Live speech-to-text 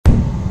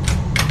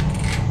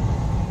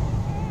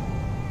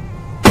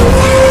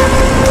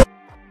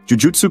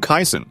Jujutsu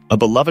Kaisen, a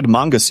beloved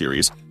manga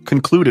series,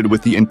 concluded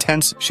with the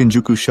intense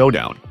Shinjuku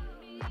Showdown.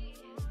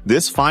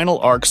 This final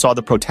arc saw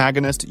the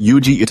protagonist,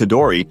 Yuji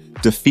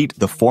Itadori, defeat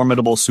the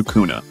formidable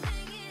Sukuna.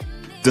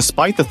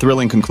 Despite the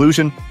thrilling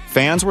conclusion,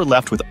 fans were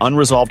left with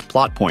unresolved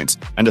plot points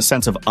and a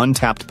sense of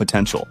untapped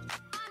potential.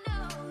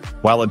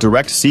 While a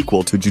direct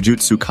sequel to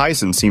Jujutsu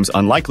Kaisen seems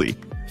unlikely,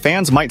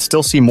 fans might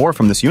still see more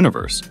from this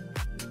universe.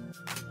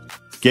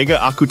 Gege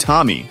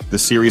Akutami, the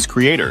series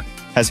creator,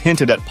 has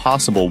hinted at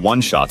possible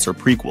one-shots or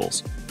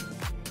prequels.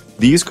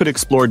 These could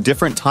explore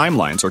different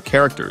timelines or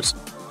characters,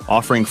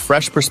 offering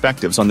fresh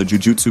perspectives on the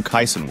Jujutsu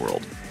Kaisen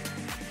world.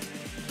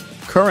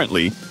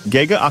 Currently,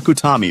 Gege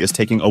Akutami is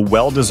taking a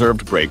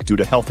well-deserved break due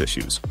to health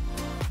issues.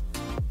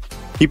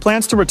 He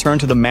plans to return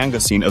to the manga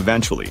scene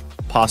eventually,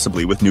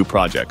 possibly with new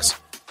projects.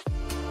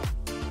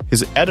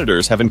 His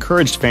editors have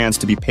encouraged fans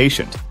to be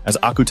patient, as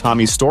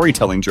Akutami's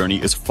storytelling journey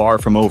is far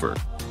from over.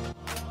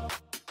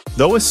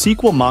 Though a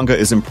sequel manga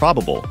is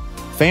improbable,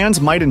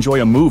 fans might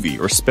enjoy a movie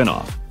or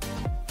spin-off.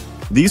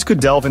 These could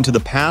delve into the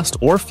past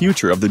or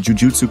future of the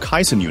Jujutsu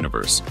Kaisen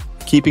universe,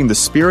 keeping the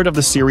spirit of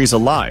the series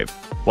alive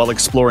while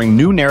exploring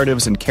new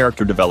narratives and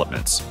character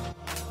developments.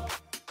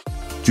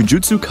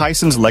 Jujutsu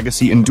Kaisen's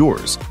legacy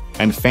endures,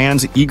 and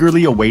fans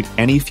eagerly await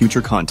any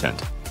future content.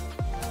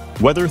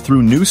 Whether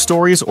through new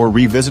stories or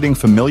revisiting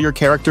familiar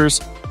characters,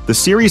 the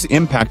series'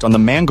 impact on the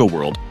manga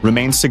world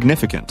remains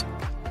significant.